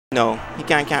No, he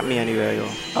can't camp me anywhere, yo.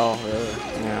 Oh,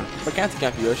 really? Yeah. But can't he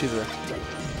camp you? Yoshi's there.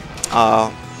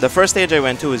 The first stage I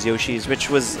went to was Yoshi's, which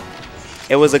was,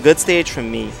 it was a good stage for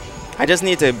me. I just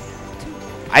need to,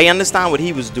 I understand what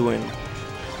he was doing.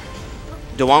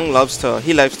 Dawong loves to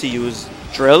use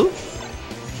drill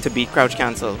to beat crouch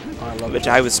cancel, which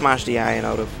I would smash the iron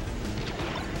out of.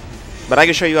 But I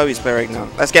can show you how we play right now.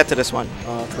 Let's get to this one.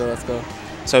 Let's go.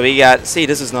 So we got, see,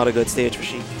 this is not a good stage for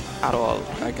Sheik at all.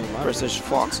 I can imagine. Versus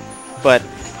Fox. But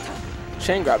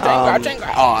chain grab.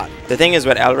 Oh. The thing is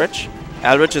with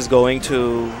Elrich is going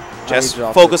to just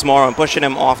focus more on pushing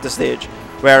him off the stage.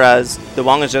 Whereas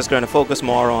Dawong is just going to focus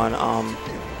more on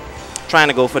trying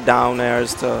to go for down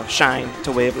airs to shine,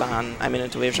 to wave land,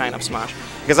 to wave shine up smash.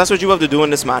 Because that's what you have to do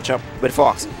in this matchup with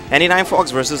Fox. Anytime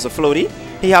Fox versus a floaty,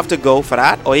 he have to go for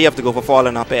that, or he have to go for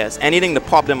falling up airs. Anything to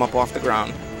pop them up off the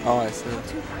ground. Oh, I see.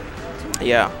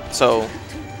 Yeah, so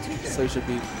you should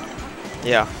be...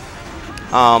 Yeah.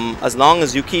 As long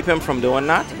as you keep him from doing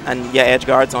that, and your edge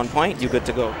guard's on point, you're good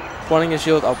to go. Pointing his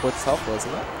shield upwards helpful,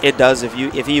 isn't it? It does if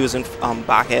he was in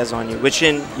back airs on you, which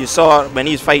you saw when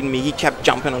he was fighting me, he kept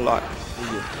jumping a lot.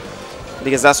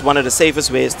 Because that's one of the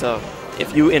safest ways to,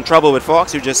 if you in trouble with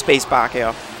Fox, you just space back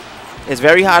air. It's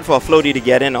very hard for a floaty to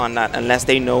get in on that unless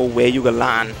they know where you will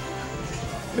land.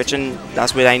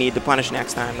 That's what I need to punish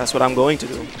next time. That's what I'm going to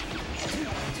do.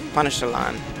 Punish the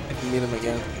land. If you meet him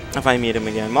again. If I meet him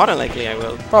again. More than likely I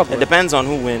will. Probably. It depends on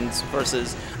who wins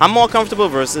versus... I'm more comfortable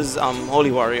versus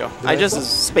Holy Warrior. I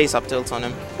just space up tilts on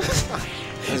him.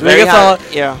 It's very hard.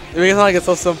 Yeah. You make it sound like it's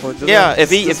so simple. Yeah, if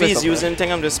he's using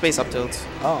thing, I'm just space up tilts.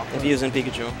 Oh. If he's using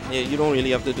Pikachu. Yeah, you don't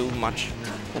really have to do much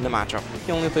in the matchup.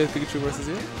 He only plays Pikachu versus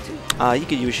you? You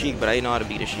could use Sheik, but I know how to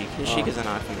beat a Sheik. His Sheik isn't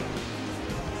hard for me.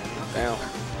 Damn.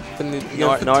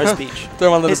 Norris Beach.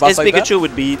 His Pikachu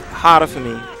would be harder for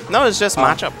me. No, it's just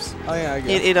matchups. Oh yeah, I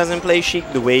guess. He doesn't play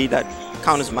Sheik the way that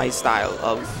counters my style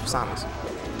of Samus.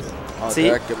 See,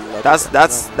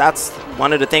 that's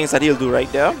one of the things that he'll do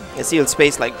right there. Is he'll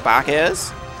space like back airs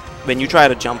when you try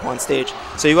to jump on stage.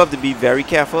 So you have to be very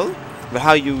careful with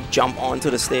how you jump onto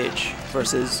the stage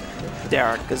versus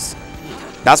Derek, because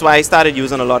that's why I started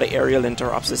using a lot of aerial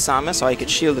interrupts with Samus, so I could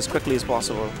shield as quickly as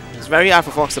possible. It's very hard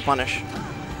for Fox to punish.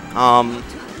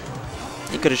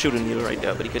 He could have shot a needle right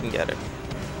there, but he couldn't get it.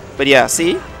 But yeah,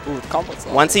 see?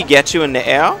 Once he gets you in the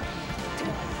air,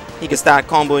 he can start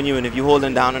comboing you, and if you hold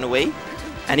him down and away,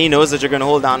 and he knows that you're going to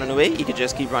hold down and away, he could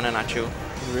just keep running at you.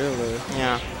 Really?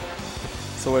 Yeah.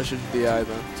 So where should DI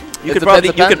then? You could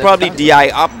probably DI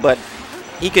up, but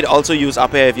he could also use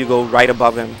up air if you go right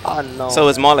above him. Oh no. So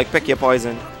it's more like pick your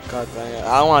poison. God dang it.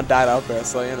 I don't want to die up there,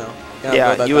 so you know.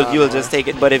 Yeah, you will just take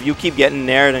it. But if you keep getting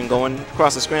nared and going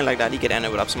across the screen like that, he could end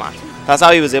it with up smash. That's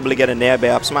how he was able to get a nair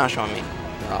bear up smash on me.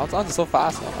 I'm just so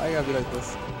fast, man. Why you gotta be like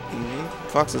this?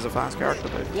 Fox is a fast character,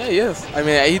 but yeah, he is. I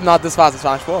mean, he's not this fast as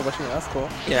Smash 4, but you know, that's cool.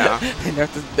 Yeah.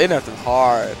 they nerfed him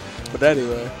hard. But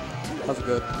anyway, that's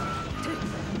good.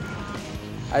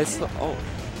 Oh.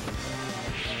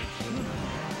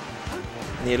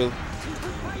 Needle.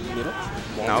 Needle?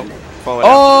 No. Forward.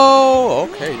 Oh,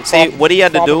 okay. See, what he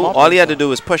had to do, all he had to do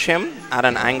was push him at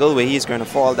an angle where he's going to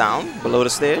fall down below the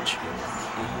stage.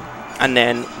 And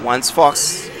then once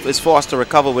Fox is forced to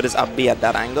recover with his up B at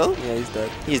that angle, yeah, he's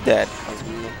dead. He's dead.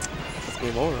 That's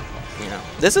game over. Yeah.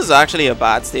 This is actually a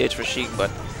bad stage for Sheik, but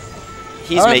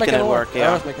he's making it work.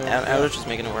 Yeah. Elrich is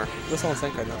making it work. This one's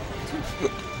think I know.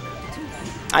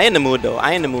 I in the mood though.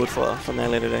 I in the mood for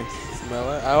Melee today.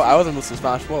 Melee? I wasn't moved to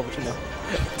Smash 4, but you know.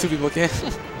 2 people came.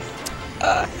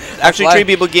 Actually, 3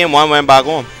 people came, 1 went back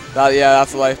home. Yeah,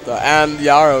 that's life though. And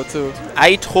Yarrow too.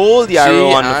 I told Yarrow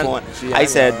on the phone. I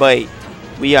said, boy,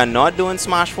 we are not doing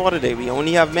Smash 4 today. We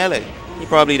only have Melee. He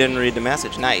probably didn't read the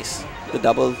message. Nice. The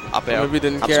double up air. Maybe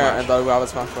didn't care and thought we would have a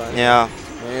Smash 4. Yeah.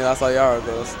 I mean, that's how Yarrow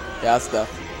goes. Yeah, that's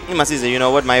stuff. He must have said, you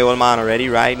know what, my old man already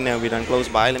riding and we done close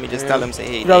by. Let me just tell him, say,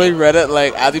 hey. He probably read it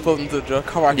like as he pulled into the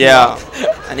truck. Yeah.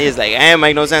 And he's like, it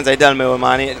make no sense. I tell my old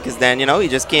man, because then, you know, he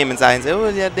just came inside and said, oh,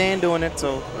 yeah, they ain't doing it.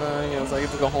 So, yeah, it's like,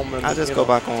 to go home and I'll just go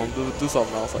back home. Do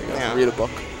something else, I guess. Yeah. Read a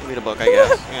book. Read a book, I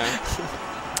guess.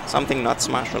 Yeah. Something not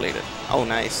Smash related. Oh,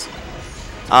 nice.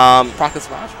 Practice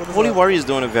Smash? What is Holy that? Warrior is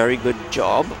doing a very good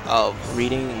job of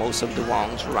reading most of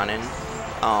Dawong's running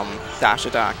dash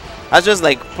attack. That's just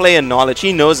like player knowledge.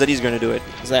 He knows that he's going to do it.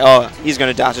 He's like, oh, he's going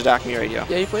to dash attack me right here.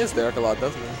 Yeah, he plays Derek a lot,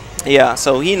 doesn't he? Yeah,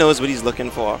 so he knows what he's looking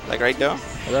for. Like right there.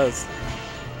 It does.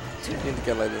 You need to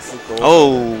get like this.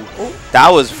 Oh, that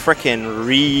was frickin'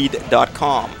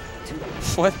 read.com.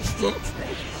 What?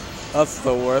 That's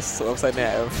the worst website name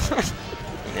ever.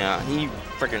 Yeah, he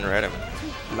frickin' read him.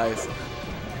 Nice.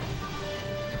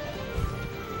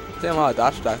 Damn, a lot of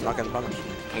dash attacks not getting punished.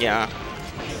 Yeah.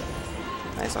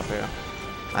 Nice up here.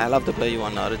 I love to play you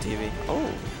on the other TV.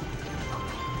 Oh.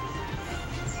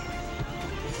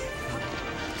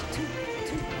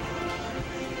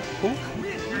 Who?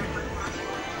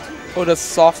 Oh, does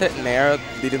soft hit in air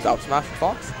lead into up smash for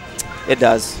Fox? It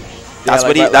does. Yeah, That's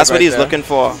like that's right what he's there. looking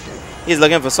for. He's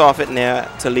looking for soft hit in air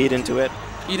to lead into it.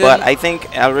 But I think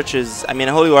Elrich is, I mean,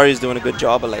 Holy Warrior is doing a good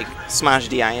job of like smash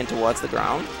DI in towards the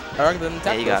ground. Eric didn't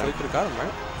tap you though, got so he him. could have got him,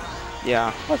 right?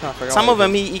 Yeah. I was trying to figure out Some what of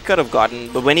them he could have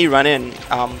gotten, but when he run in,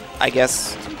 I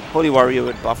guess Holy Warrior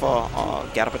would buffer or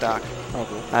get up attack.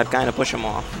 Okay. That'd kind of push him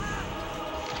off.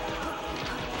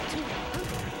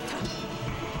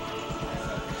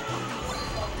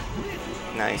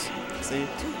 Nice. See?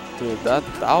 Dude, that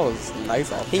was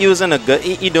nice off. He using a good,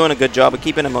 he doing a good job of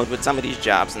keeping him out with some of these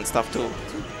jabs and stuff too.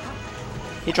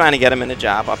 He trying to get him in a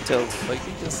jab up tilt. Like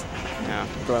he just Yeah.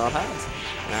 throwing out hands.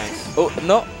 Nice. Oh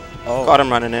no! Oh, Caught him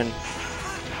running in.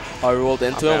 I rolled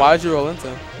into Okay. him. Why did you roll into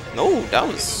him? No, that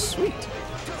was sweet.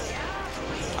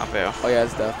 Up there. Oh yeah,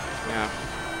 it's death. Yeah.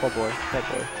 Poor boy. Poor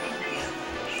boy.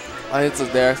 I think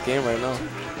it's Derek's game right now.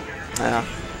 Yeah.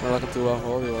 We're looking too well for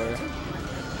Holy Warrior.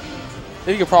 If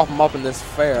you could prop him up in this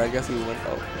fair, I guess he would win.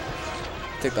 Oh,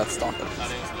 take that stock.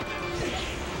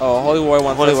 Oh, Holy Warrior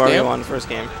won Holy first Warrior game, won the first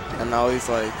game. and now he's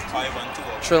like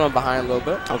trailing behind a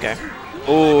little bit. Okay.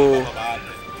 Oh.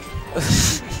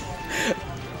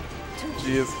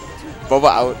 Jeez. Boba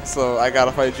out, so I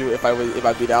gotta fight you if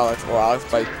I beat Alex, or Alex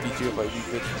might beat you if I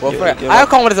beat you. Well, I have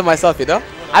confidence in myself, you know.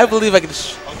 I believe I can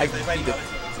beat it.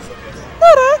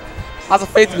 How's the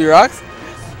faith to be, Rocks?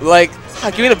 Like,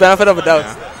 give me the benefit of a doubt.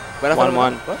 Yeah. Benefit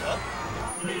 1-1.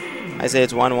 What? I say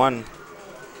it's 1-1.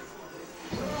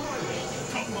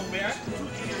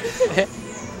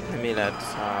 I mean that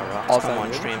Rocks All come time on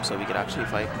good. stream so we could actually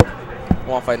fight.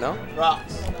 Want to fight now?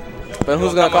 Rocks. But then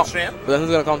who's gonna come? But then who's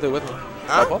gonna come with me?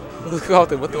 Huh? Papa? Who's gonna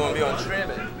come with You me? won't be on stream,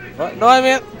 eh? What? No, I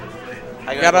mean.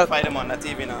 I Gotta- gotta fight him on the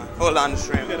TV now. Hold on the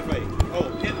stream. Gotta fight. Oh,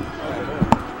 hit.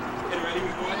 Hit ready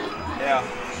recording? Yeah.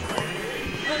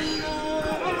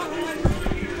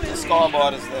 The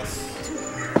scoreboard is this.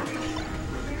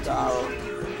 The arrow.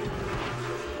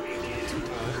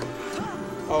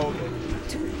 Oh, okay.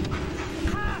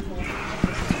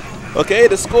 Okay,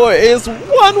 the score is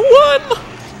 1-1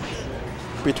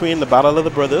 between the Battle of the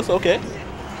Brothers. Okay.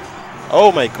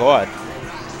 Oh my God.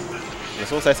 As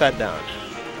soon as I sat down.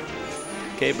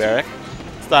 Okay, Barrack.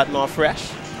 Starting off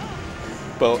fresh.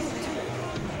 But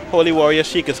Holy Warrior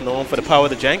Sheik is known for the power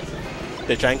of the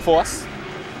Jank Force.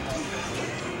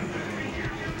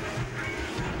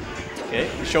 Okay,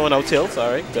 showing out tilts.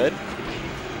 Alright, good.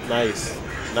 Nice.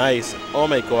 Nice. Oh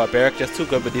my God, Barrack just too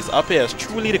good, but this up air is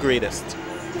truly the greatest.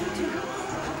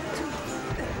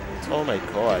 Oh my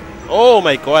God. Oh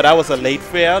my God, that was a late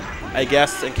fail. I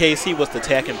guess in case he was to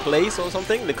attack in place or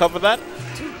something to cover that.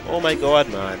 Oh my God,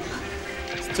 man.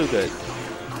 It's too good.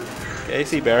 Okay,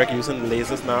 see Barrack using the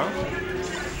lasers now.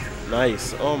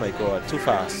 Nice. Oh my God, too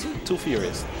fast. Too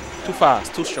furious. Too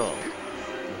fast, too strong.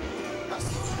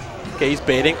 Okay, he's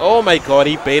baiting. Oh my God,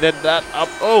 he baited that up.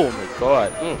 Oh my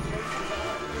God.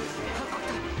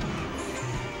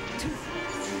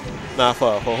 Nah,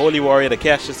 for Holy Warrior to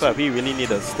catch this up, he really need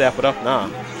to step it up now.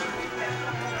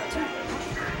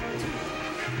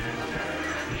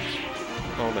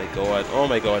 Oh my God, oh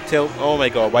my God, tilt, oh my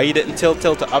God, why he didn't tilt to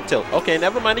up tilt? Okay,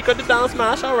 never mind, he got the down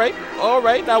smash, alright,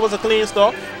 that was a clean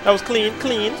start. That was clean,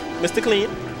 Mr. Clean.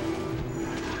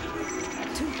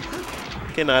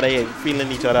 Okay, now they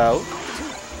feeling each other out.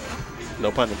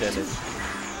 No pun intended.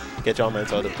 Get your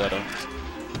minds out of that.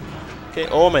 Okay,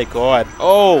 oh my God,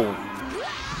 oh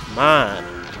man.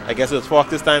 I guess it was Fox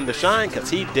this time to shine because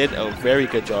he did a very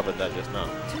good job at that just now.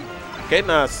 Okay,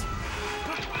 now it's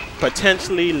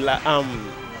potentially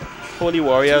Holy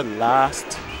Warrior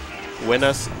last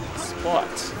winner's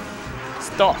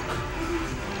stock.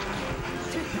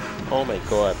 Oh my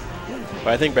God.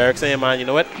 But I think Barrack saying, man, you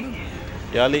know what?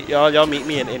 Y'all meet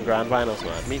me in grand finals,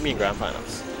 man. Meet me in grand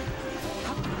finals.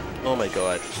 Oh my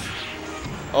God.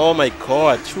 Oh my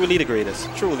God. Truly the greatest.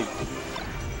 Truly.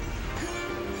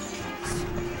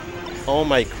 Oh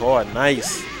my God.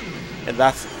 Nice. And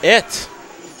that's it.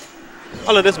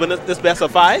 All of this win this best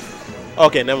of 5?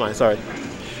 Okay, never mind. Sorry.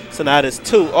 So now it's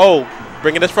 2. Oh,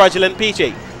 bringing this fraudulent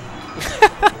PJ.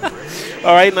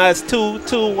 All right, now it's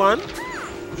 2-1. All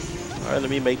right, let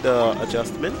me make the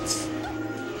adjustments.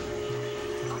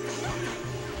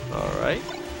 All right.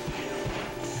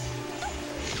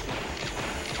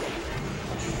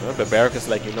 But Barrack is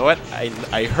like, you know what?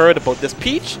 I heard about this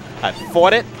peach. I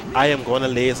fought it. I am going to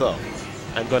laser.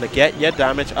 I'm going to get your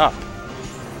damage up.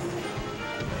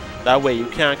 That way you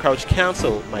can't crouch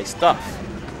cancel my stuff.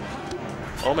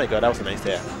 Oh my god, that was a nice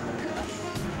hit.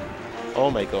 Oh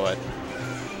my god.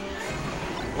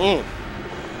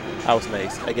 That was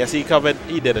nice. I guess he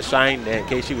did a shine there in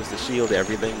case she was to shield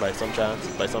everything by some chance,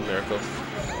 by some miracle.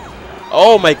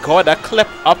 Oh my god, that clip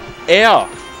up air.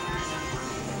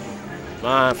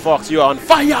 Man, Fox, you are on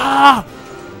fire!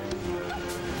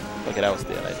 Okay, that was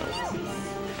there, I know.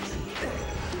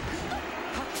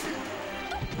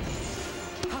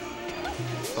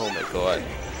 Oh my god.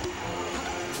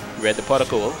 Read the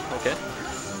protocol, okay.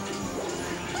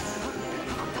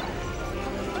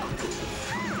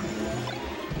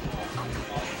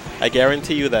 I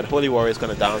guarantee you that Holy Warrior is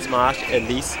going to down smash at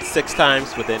least 6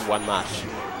 times within one match.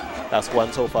 That's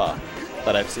one so far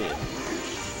that I've seen.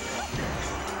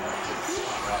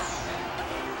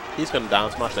 He's going to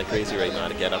down smash like crazy right now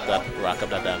to get up that, rack up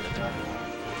that damage.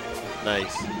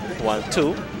 Nice. 1,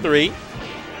 2, 3.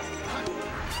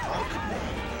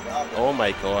 Oh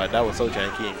my god, that was so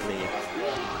janky and clean.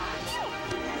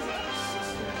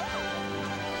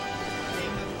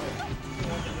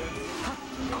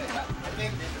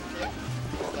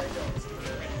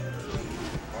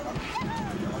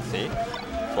 See?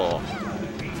 4,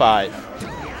 5.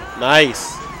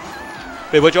 Nice.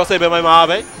 Wait, what y'all say about my mob,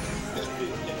 eh?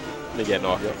 Let me get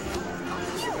off here.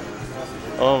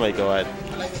 Oh my god.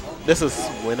 This is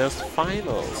winners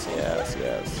finals. Yes,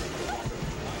 yes.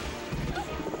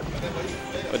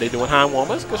 Are they doing hand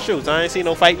warmers? Cause shoot, I ain't seen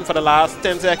no fighting for the last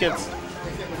 10 seconds.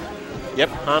 Yep,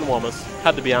 hand warmers.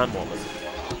 Had to be hand warmers.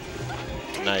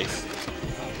 Nice.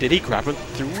 Did he grab him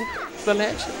through the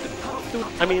ledge?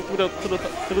 I mean, to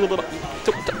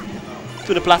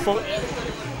the platform.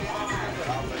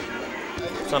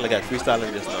 Sound like I'm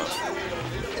freestyling just now.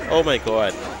 Oh my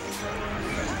god.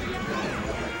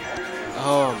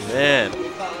 Oh man.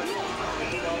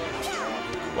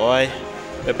 Boy,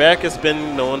 Bebek has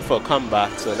been known for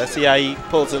comeback, so let's see how he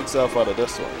pulls himself out of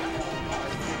this one.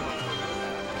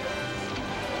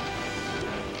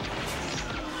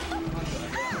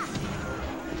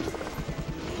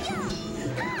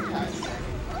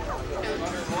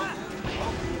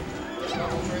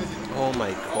 Oh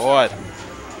my god.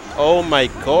 Oh my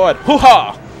god.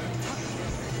 Hoo-ha!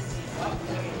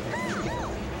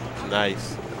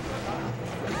 Nice.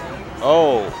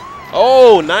 Oh.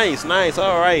 Oh, nice, nice.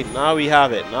 Alright, now we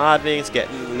have it. Now things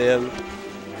getting little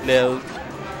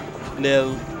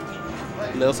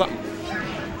something.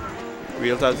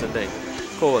 Real touch and thing.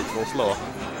 Cold, no slower.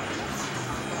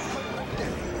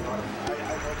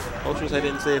 Oh, shoot, I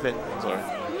didn't save it. Sorry.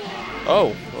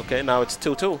 Oh, okay, now it's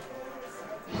 2-2.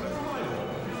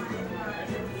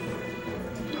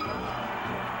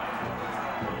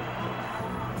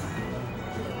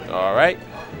 Alright.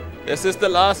 This is the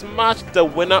last match. The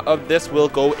winner of this will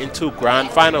go into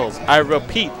grand finals. I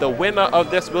repeat, the winner of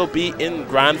this will be in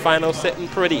grand finals, sitting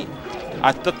pretty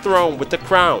at the throne with the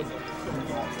crown.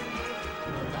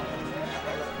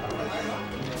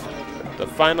 The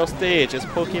final stage is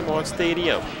Pokemon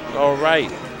Stadium.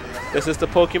 Alright. This is the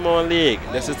Pokemon League.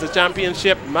 This is the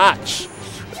championship match.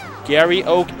 Gary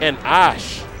Oak and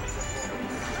Ash.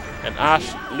 And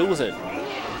Ash losing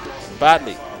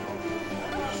badly.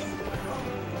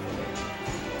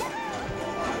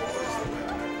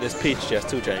 This Peach just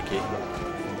too janky.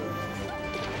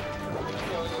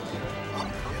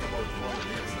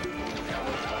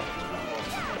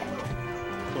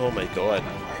 Oh my god.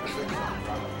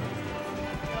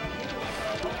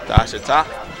 Dash attack.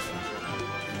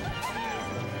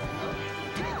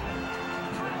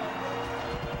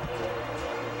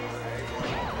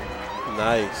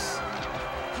 Nice.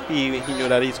 He knew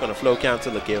that he's gonna flow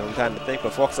cancel the game and kind of thing,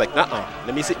 but Fox like, nah,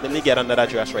 let me get under that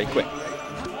dress right quick.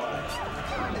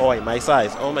 Oh, my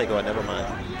size. Oh my god, never mind.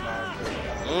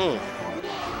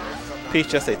 Peach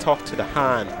just say talk to the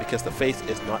hand because the face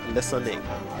is not listening.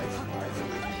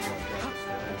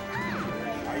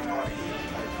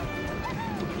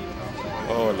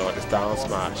 Oh lord, it's down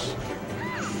smash.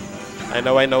 I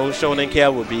know Shonen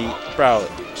Kel would be proud.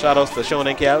 Shoutouts to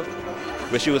Shonen Kel.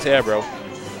 Wish you was here, bro.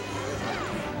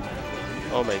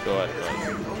 Oh my god,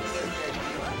 man.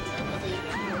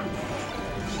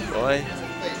 Boy.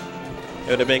 It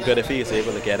would have been good if he was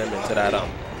able to get him into that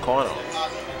corner.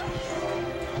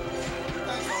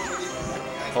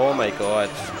 Oh my god.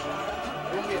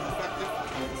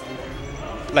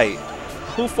 Like,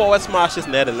 who forward smashes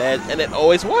near the ledge and it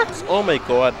always works? Oh my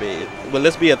god, babe. Will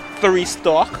this be a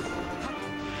 3-stock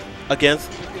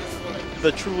against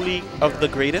the truly of the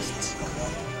greatest?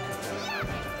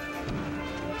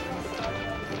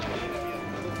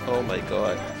 Oh my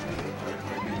god.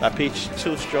 That Peach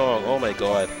too strong. Oh my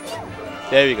god.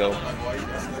 There we go.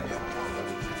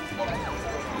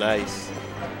 Nice.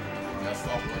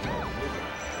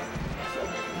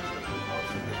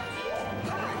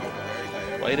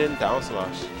 Why he didn't down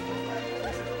smash?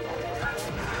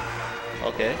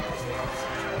 Okay.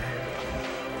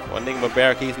 One thing about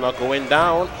Barrack, he's not going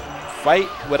down. Fight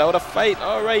without a fight.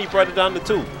 All right, he brought it down to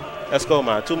 2. Let's go,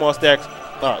 man. 2 more stacks.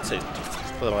 Oh, say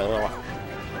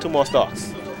 2 more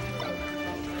stocks.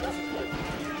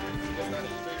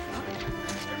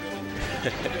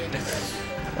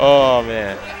 Oh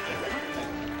man,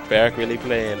 Barrack really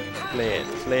playing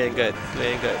good.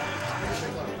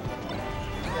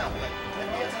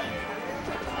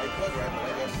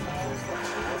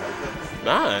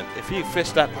 Man, if he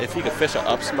could fish an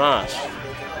up smash.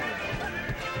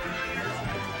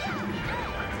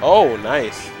 Oh,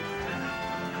 nice.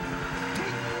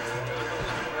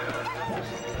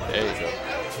 There you go.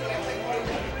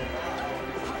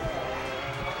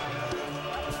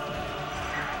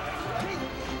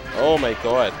 Oh my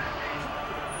god.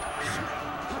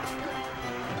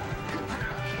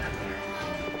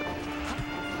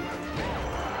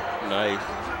 Nice.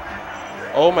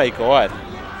 Oh my god.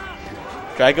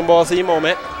 Dragon Ball Z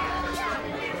moment.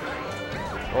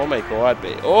 Oh my god,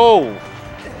 babe. Oh!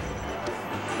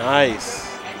 Nice.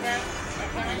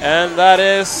 And that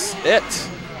is it.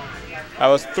 That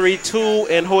was 3-2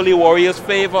 in Holy Warrior's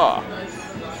favor.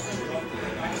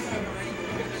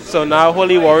 So now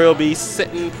Holy Warrior will be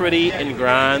sitting pretty in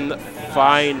Grand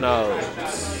Finals.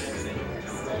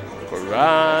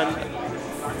 Grand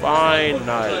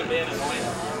Finals.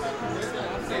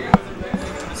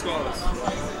 Scores.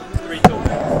 3-2.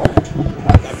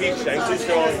 That beat Shanks is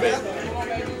strong, man.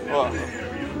 What?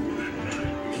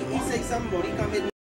 He said somebody come in.